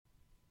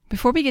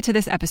Before we get to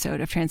this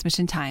episode of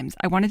Transmission Times,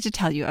 I wanted to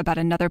tell you about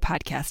another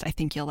podcast I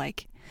think you'll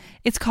like.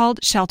 It's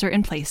called Shelter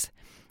in Place.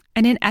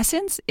 And in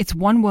essence, it's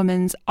one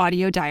woman's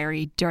audio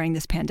diary during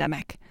this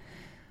pandemic.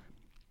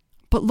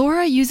 But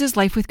Laura uses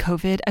life with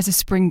COVID as a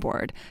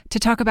springboard to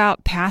talk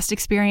about past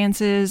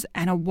experiences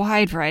and a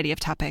wide variety of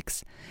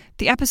topics.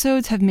 The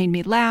episodes have made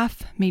me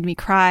laugh, made me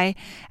cry,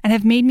 and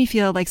have made me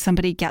feel like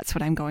somebody gets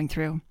what I'm going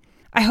through.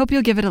 I hope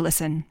you'll give it a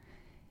listen.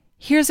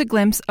 Here's a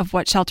glimpse of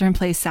what Shelter in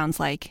Place sounds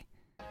like.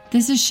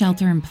 This is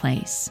Shelter in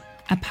Place,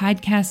 a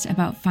podcast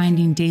about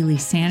finding daily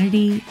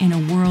sanity in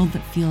a world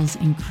that feels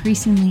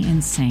increasingly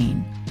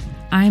insane.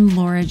 I'm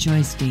Laura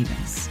Joyce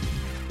Davis.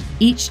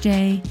 Each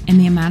day, in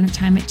the amount of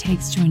time it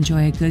takes to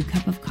enjoy a good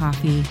cup of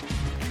coffee,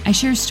 I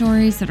share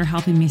stories that are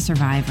helping me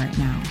survive right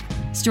now.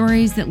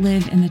 Stories that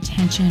live in the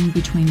tension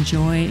between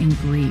joy and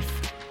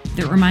grief,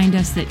 that remind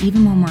us that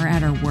even when we're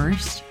at our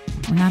worst,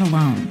 we're not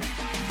alone.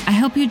 I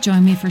hope you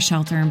join me for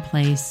Shelter in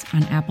Place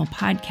on Apple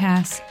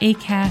Podcasts,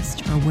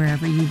 Acast, or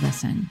wherever you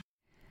listen.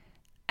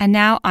 And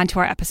now onto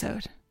our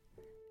episode.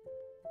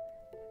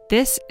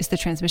 This is the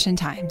Transmission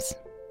Times.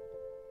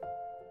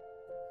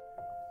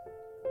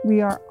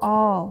 We are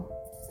all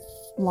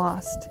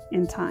lost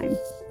in time.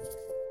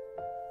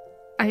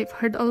 I've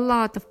heard a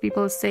lot of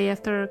people say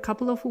after a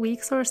couple of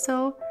weeks or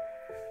so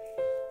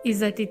is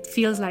that it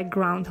feels like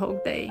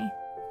Groundhog Day.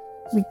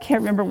 We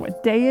can't remember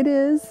what day it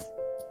is.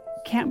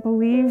 Can't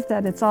believe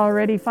that it's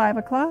already 5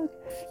 o'clock.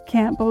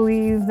 Can't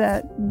believe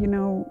that,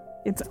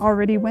 it's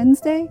already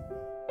Wednesday.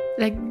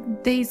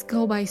 Like, days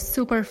go by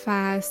super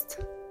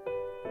fast,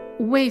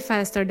 way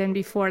faster than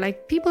before.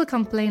 Like, people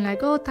complain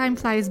like, oh, time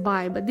flies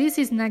by, but this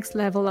is next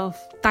level of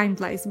time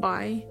flies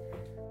by.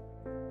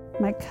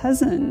 My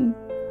cousin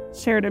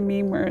shared a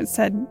meme where it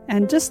said,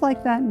 and just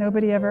like that,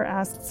 nobody ever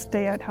asked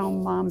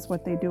stay-at-home moms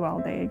what they do all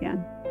day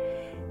again.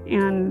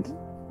 And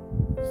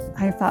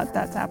I thought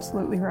that's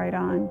absolutely right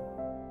on.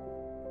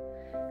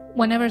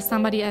 Whenever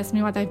somebody asks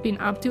me what I've been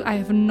up to, I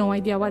have no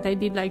idea what I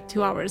did like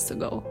 2 hours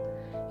ago.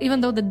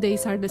 Even though the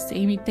days are the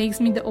same, it takes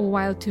me a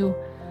while to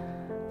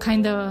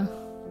kind of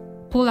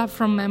pull up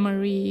from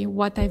memory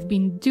what I've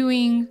been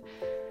doing.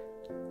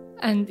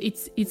 And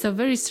it's a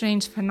very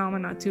strange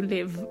phenomenon to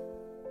live.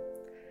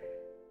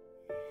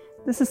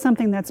 This is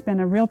something that's been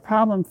a real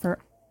problem for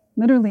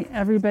literally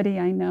everybody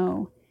I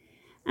know.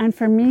 And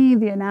for me,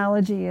 the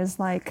analogy is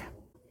like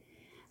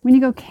when you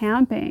go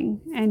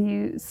camping and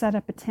you set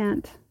up a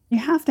tent, you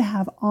have to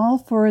have all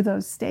 4 of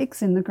those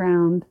stakes in the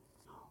ground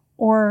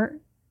or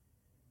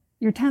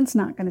your tent's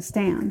not going to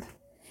stand.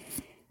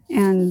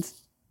 And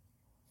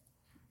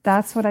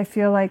that's what I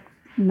feel like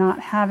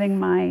not having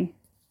my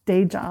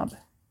day job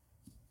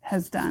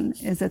has done,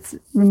 is it's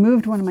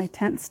removed one of my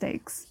tent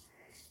stakes.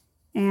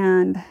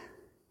 And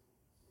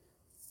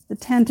the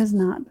tent is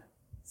not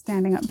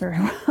standing up very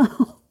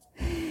well.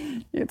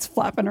 It's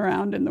flapping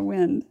around in the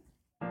wind.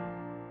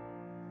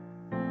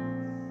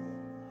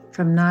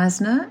 From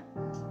Knysna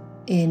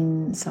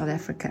in South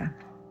Africa.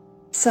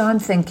 So I'm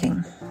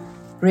thinking,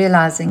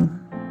 realizing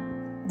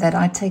that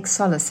I take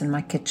solace in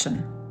my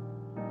kitchen,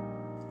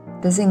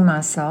 busying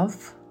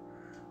myself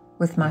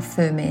with my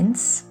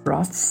ferments,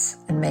 broths,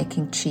 and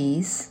making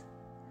cheese,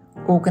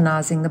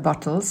 organizing the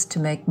bottles to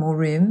make more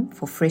room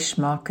for fresh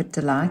market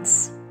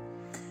delights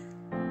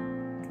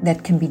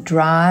that can be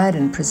dried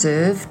and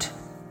preserved,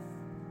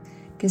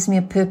 gives me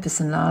a purpose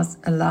and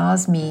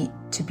allows me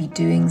to be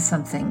doing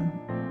something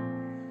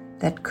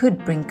that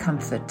could bring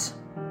comfort,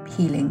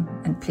 healing,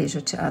 and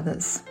pleasure to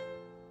others.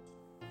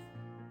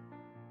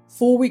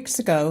 4 weeks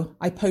ago,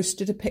 I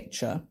posted a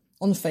picture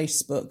on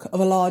Facebook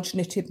of a large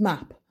knitted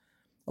map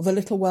of a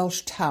little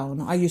Welsh town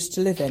I used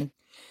to live in.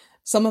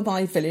 Some of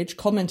my village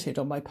commented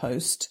on my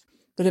post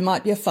that it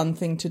might be a fun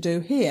thing to do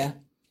here,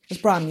 as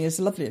Bramley is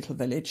a lovely little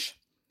village.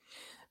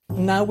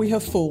 Now we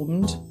have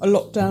formed a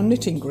lockdown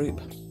knitting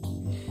group.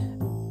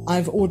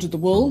 I've ordered the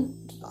wool,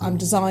 I'm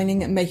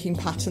designing and making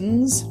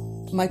patterns.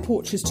 My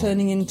porch is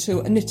turning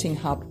into a knitting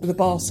hub with a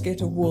basket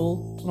of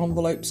wool and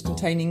envelopes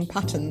containing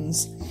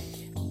patterns.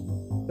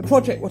 The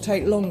project will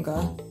take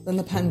longer than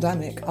the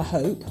pandemic, I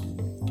hope,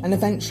 and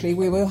eventually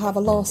we will have a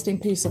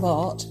lasting piece of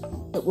art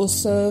that will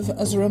serve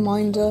as a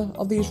reminder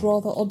of these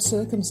rather odd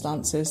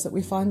circumstances that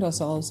we find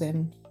ourselves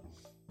in.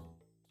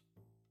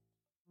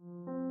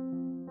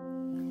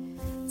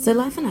 So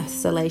life in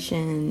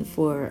isolation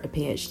for a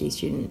PhD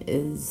student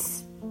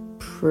is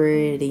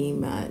pretty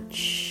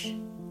much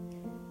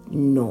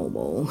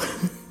normal.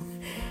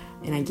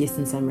 And I guess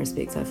in some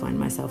respects I find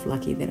myself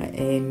lucky that I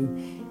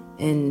am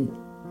in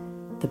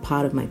the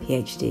part of my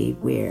PhD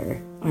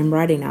where I'm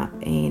writing up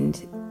and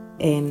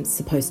am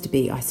supposed to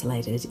be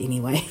isolated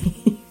anyway.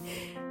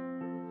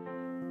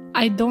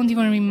 I don't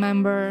even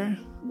remember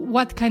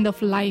what kind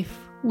of life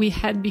we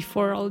had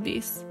before all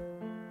this.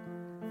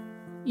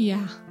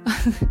 Yeah.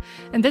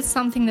 And that's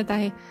something that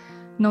I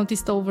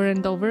noticed over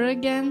and over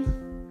again.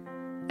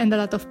 And a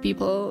lot of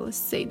people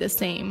say the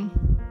same.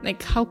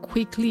 Like how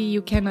quickly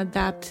you can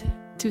adapt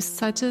to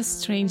such a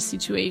strange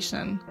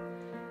situation.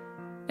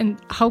 And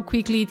how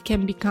quickly it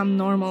can become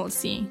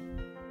normalcy.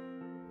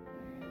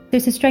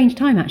 It's a strange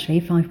time actually,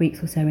 5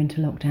 weeks or so into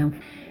lockdown.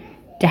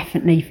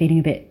 Definitely feeling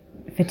a bit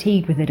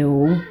fatigued with it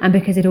all, and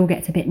because it all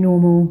gets a bit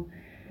normal,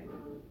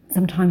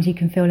 sometimes you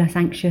can feel less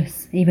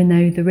anxious, even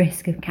though the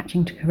risk of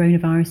catching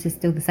coronavirus is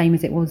still the same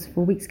as it was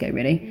 4 weeks ago,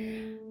 really.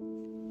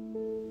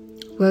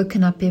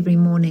 Woken up every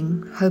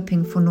morning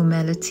hoping for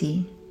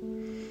normality,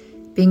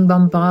 being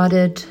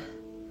bombarded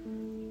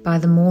by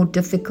the more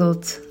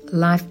difficult,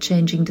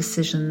 life-changing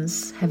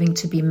decisions having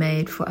to be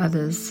made for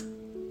others,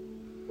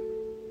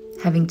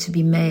 having to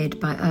be made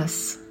by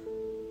us.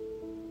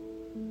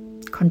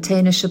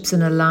 Container ships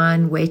in a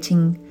line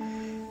waiting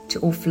to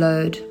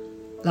offload.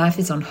 Life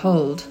is on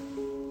hold.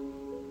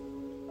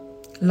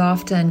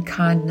 Laughter and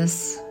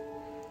kindness,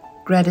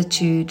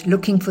 gratitude,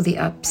 looking for the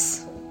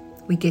ups.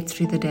 We get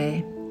through the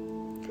day.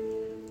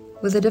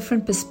 With a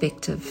different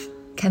perspective,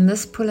 can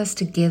this pull us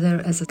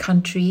together as a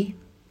country,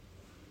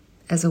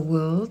 as a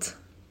world?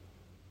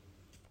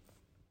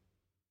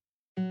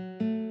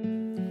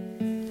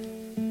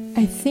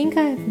 I think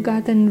I've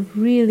gotten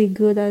really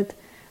good at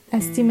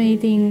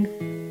estimating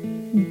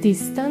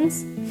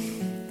distance,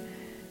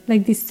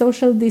 like this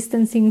social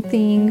distancing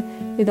thing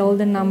with all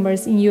the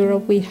numbers. In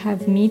Europe we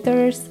have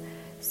meters,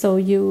 so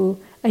you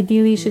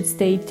ideally should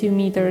stay 2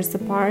 meters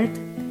apart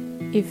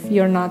if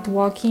you're not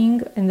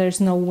walking and there's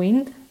no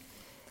wind.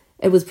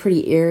 It was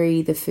pretty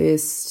eerie the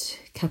first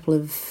couple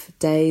of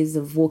days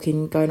of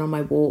going on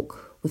my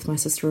walk with my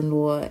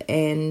sister-in-law,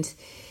 and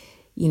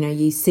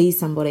you see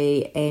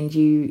somebody and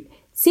you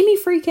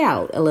semi-freak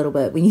out a little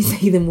bit when you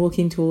see them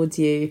walking towards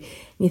you,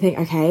 and you think,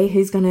 okay,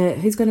 who's gonna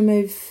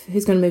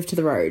move to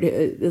the road?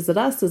 Is it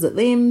us? Is it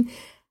them?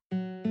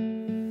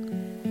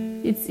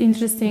 It's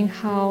interesting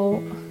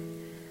how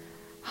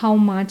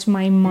much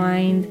my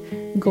mind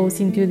goes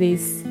into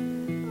this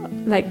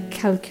like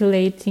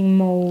calculating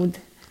mode.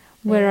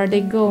 Where are they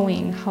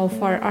going? How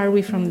far are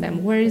we from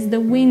them? Where is the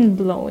wind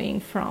blowing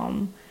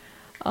from?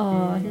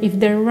 If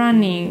they're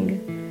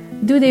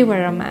running, do they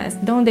wear a mask?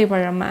 Don't they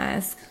wear a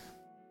mask?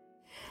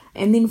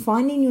 And then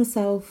finding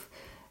yourself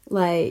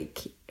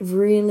like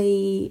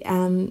really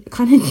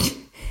kind of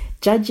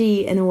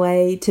judgy in a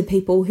way to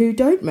people who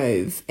don't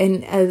move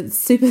and are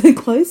super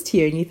close to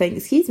you, and you think,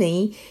 excuse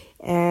me,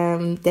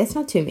 that's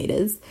not 2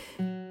 meters.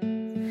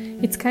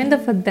 It's kind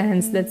of a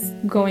dance that's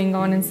going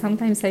on, and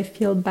sometimes I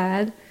feel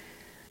bad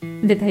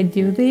that I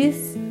do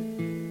this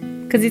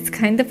because it's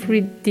kind of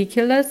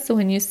ridiculous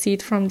when you see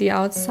it from the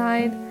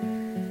outside.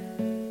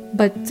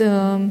 But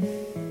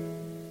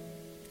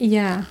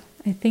yeah,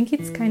 I think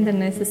it's kind of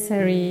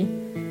necessary,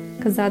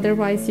 because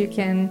otherwise you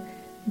can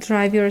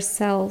drive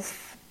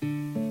yourself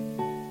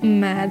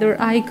mad, or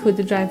I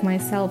could drive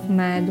myself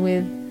mad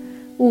with,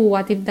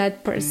 what if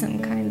that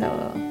person kind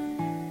of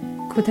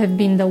could have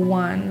been the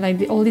one,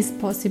 like all these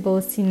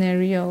possible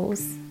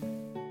scenarios.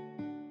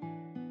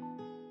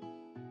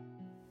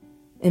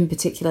 In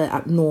particular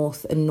up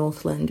north in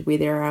Northland, where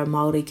there are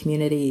Māori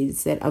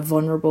communities that are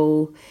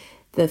vulnerable,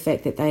 the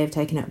fact that they have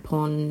taken it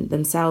upon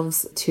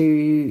themselves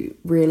to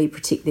really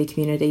protect their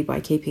community by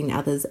keeping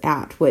others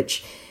out,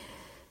 which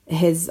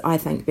has, I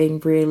think, been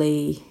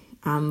really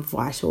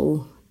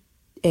vital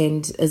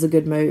and is a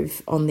good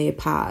move on their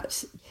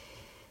part.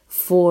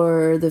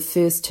 For the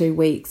first 2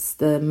 weeks,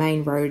 the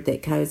main road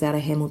that goes out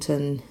of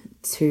Hamilton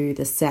to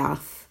the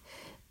south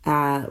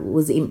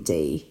was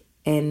empty,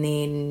 and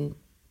then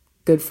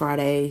Good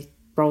Friday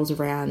rolls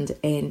around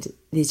and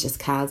there's just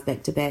cars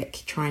back to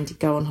back trying to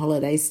go on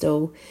holiday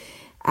still,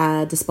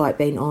 despite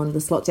being on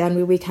this lockdown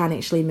where we can't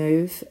actually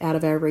move out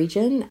of our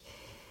region.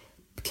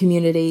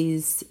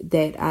 Communities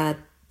that are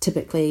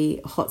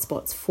typically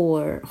hotspots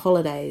for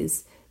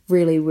holidays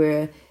really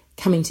were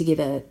coming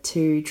together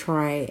to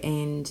try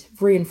and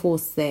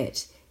reinforce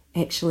that,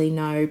 actually,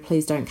 no,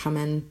 please don't come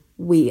in.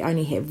 We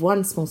only have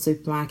one small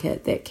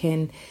supermarket that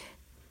can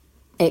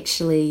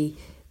actually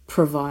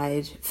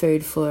provide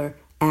food for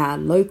our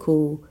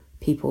local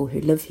people who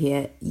live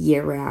here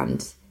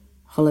year-round,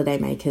 holiday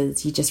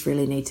makers. You just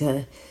really need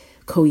to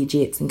cool your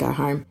jets and go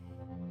home.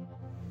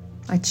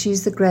 I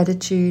choose the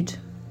gratitude,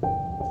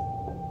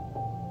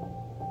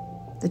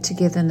 the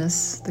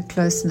togetherness, the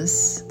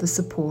closeness, the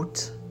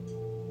support.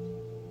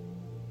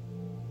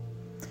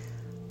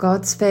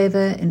 God's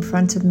favor in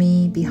front of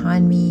me,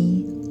 behind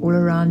me, all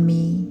around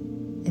me,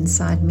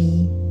 inside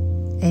me.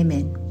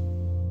 Amen.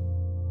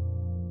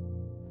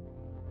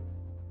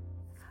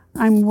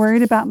 I'm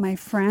worried about my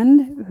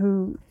friend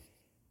who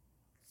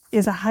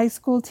is a high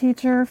school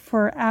teacher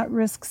for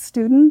at-risk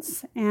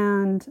students,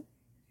 and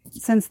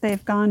since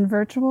they've gone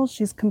virtual,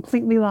 she's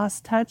completely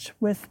lost touch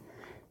with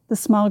the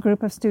small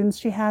group of students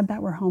she had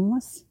that were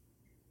homeless.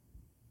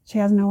 She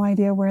has no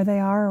idea where they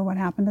are or what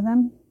happened to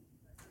them.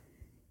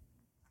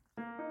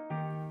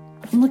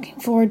 I'm looking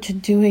forward to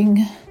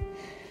doing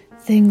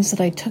things that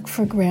I took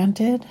for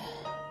granted,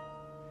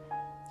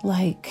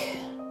 like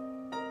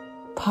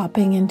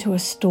popping into a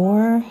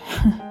store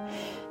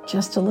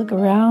just to look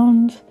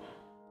around.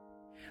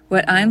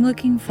 What I'm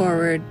looking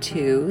forward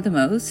to the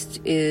most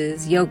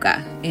is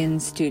yoga in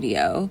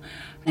studio.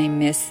 I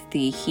miss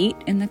the heat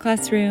in the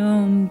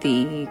classroom,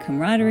 the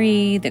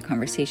camaraderie, the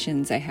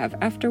conversations I have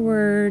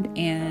afterward,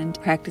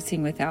 and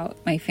practicing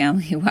without my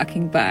family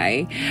walking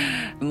by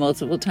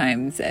multiple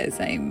times as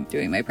I'm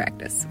doing my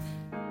practice.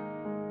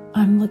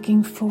 I'm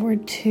looking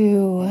forward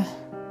to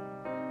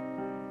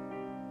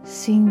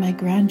seeing my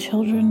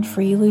grandchildren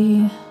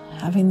freely,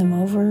 having them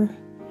over,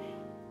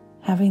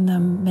 having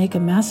them make a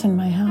mess in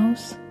my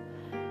house.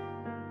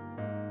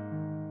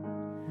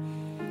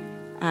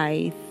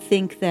 I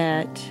think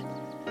that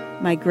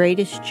my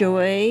greatest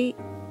joy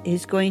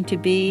is going to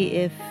be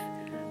if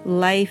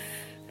life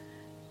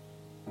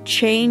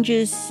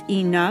changes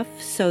enough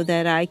so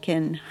that I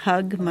can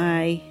hug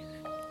my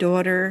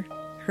daughter,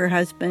 her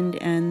husband,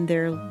 and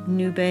their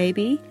new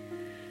baby,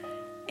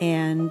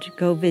 and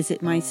go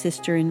visit my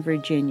sister in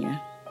Virginia.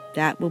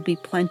 That will be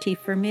plenty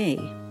for me.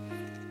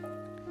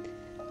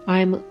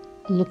 I'm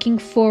looking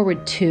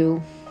forward to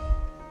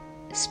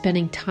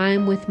spending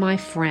time with my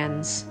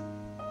friends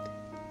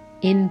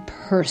in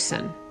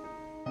person.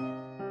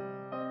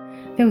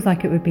 Feels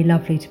like it would be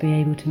lovely to be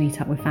able to meet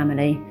up with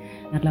family.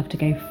 I'd love to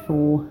go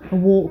for a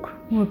walk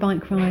or a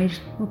bike ride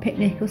or a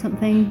picnic or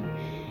something.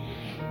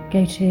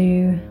 Go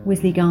to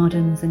Wisley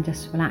Gardens and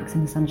just relax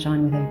in the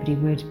sunshine with everybody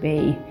would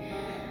be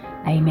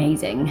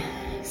amazing.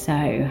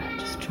 So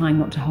just trying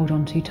not to hold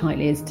on too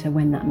tightly as to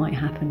when that might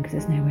happen, because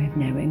there's no way of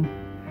knowing.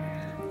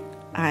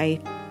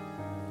 I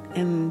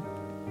am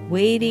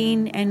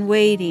waiting and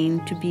waiting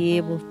to be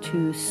able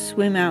to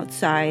swim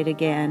outside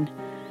again,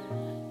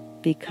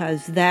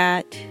 because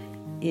that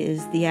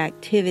is the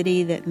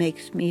activity that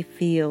makes me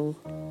feel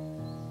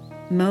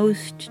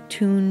most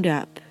tuned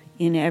up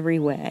in every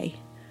way.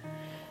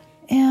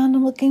 And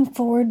I'm looking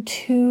forward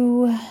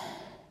to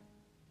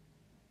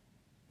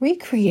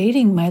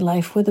recreating my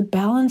life with a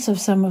balance of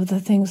some of the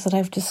things that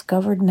I've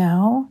discovered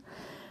now,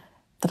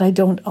 that I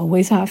don't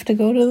always have to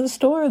go to the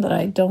store, that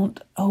I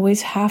don't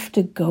always have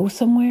to go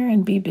somewhere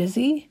and be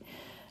busy.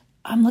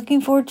 I'm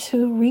looking forward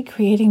to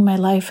recreating my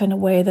life in a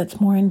way that's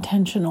more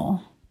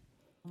intentional.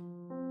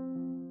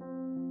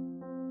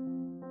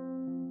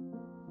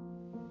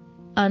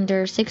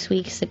 Under 6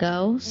 weeks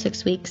ago,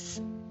 6 weeks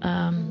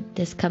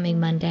this coming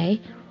Monday,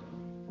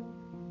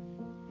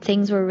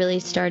 things were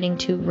really starting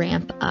to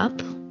ramp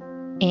up,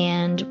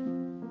 and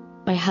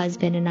my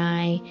husband and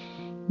I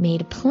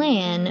made a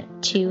plan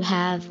to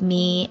have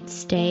me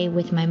stay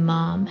with my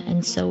mom,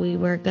 and so we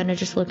were going to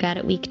just look at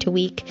it week to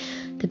week.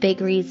 The big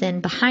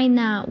reason behind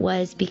that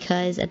was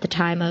because at the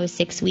time I was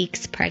 6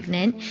 weeks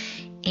pregnant,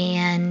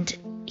 and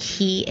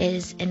he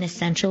is an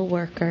essential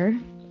worker,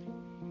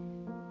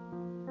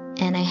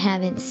 and I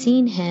haven't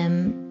seen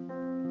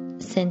him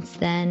since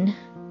then,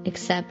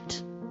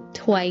 except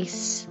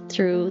twice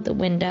through the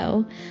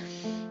window.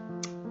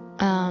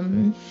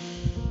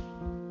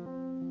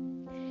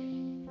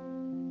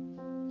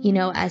 You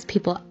know, as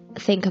people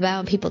think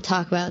about, people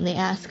talk about, and they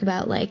ask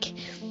about, like,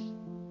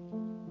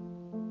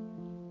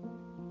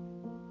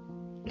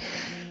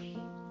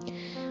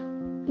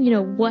 you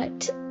know,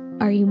 what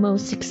are you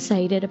most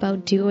excited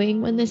about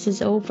doing when this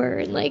is over?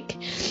 And, like,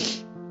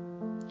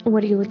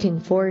 what are you looking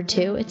forward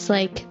to? It's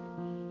like,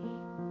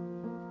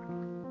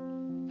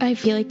 I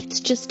feel like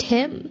it's just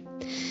him.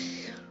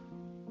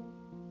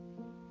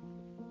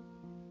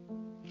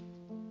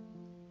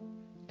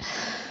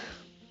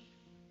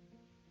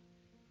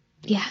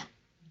 Yeah.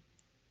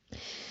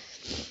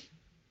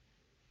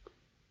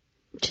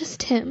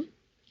 Just him.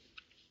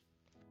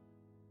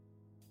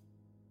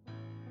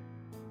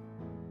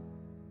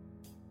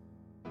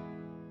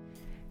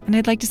 And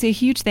I'd like to say a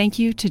huge thank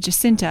you to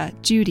Jacinta,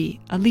 Judy,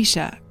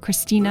 Alicia,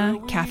 Christina,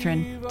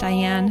 Catherine,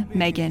 Diane,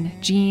 Megan,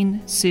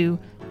 Jean, Sue,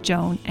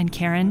 Joan, and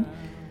Karen,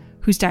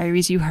 whose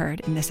diaries you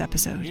heard in this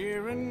episode.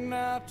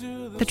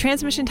 The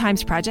Transmission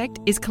Times Project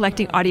is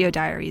collecting audio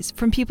diaries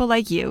from people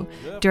like you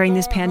during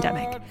this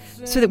pandemic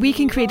so that we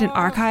can create an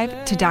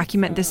archive to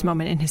document this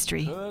moment in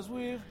history.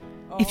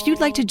 If you'd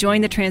like to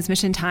join the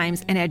Transmission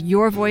Times and add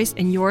your voice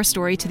and your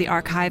story to the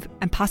archive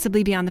and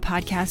possibly be on the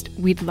podcast,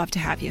 we'd love to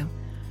have you.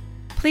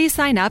 Please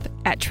sign up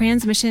at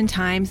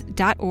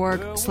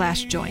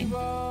transmissiontimes.org/join.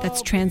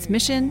 That's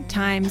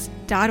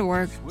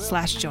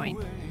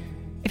transmissiontimes.org/join.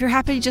 If you're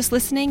happy just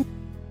listening,